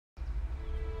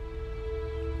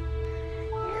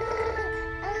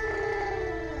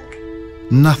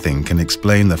Nothing can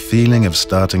explain the feeling of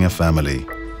starting a family.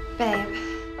 Babe,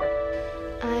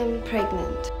 I'm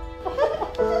pregnant.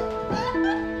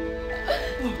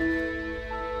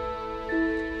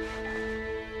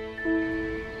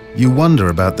 You wonder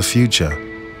about the future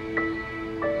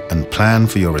and plan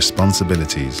for your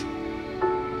responsibilities.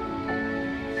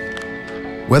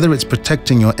 Whether it's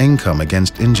protecting your income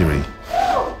against injury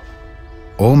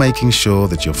or making sure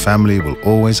that your family will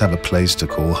always have a place to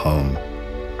call home.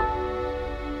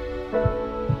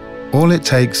 All it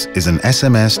takes is an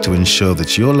SMS to ensure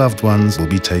that your loved ones will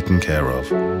be taken care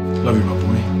of. Love you, my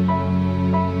boy.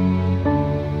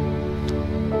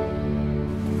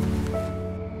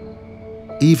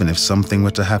 Even if something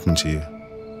were to happen to you.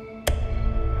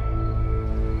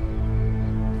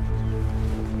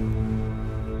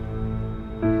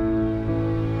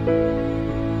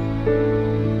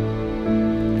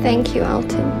 Thank you,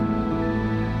 Alton.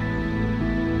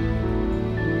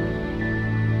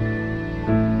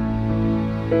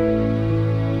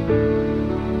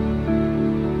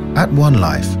 At One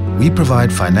Life, we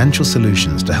provide financial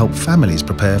solutions to help families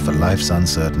prepare for life's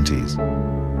uncertainties.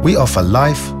 We offer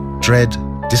life, dread,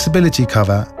 disability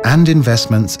cover and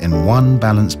investments in one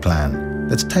balanced plan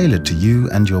that's tailored to you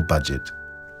and your budget.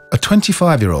 A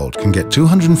 25-year-old can get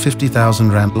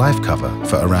 250,000 Rand life cover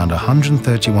for around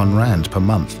 131 Rand per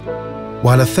month,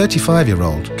 while a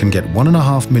 35-year-old can get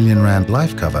 1.5 million Rand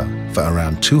life cover for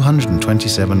around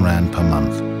 227 Rand per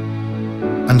month.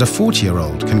 And a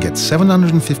 40-year-old can get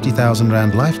 750,000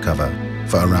 Rand life cover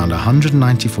for around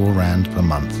 194 Rand per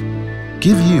month.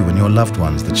 Give you and your loved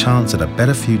ones the chance at a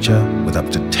better future with up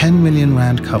to 10 million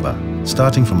Rand cover,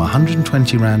 starting from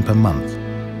 120 Rand per month.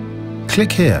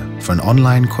 Click here for an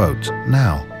online quote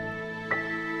now.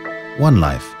 One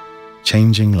Life,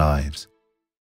 changing lives.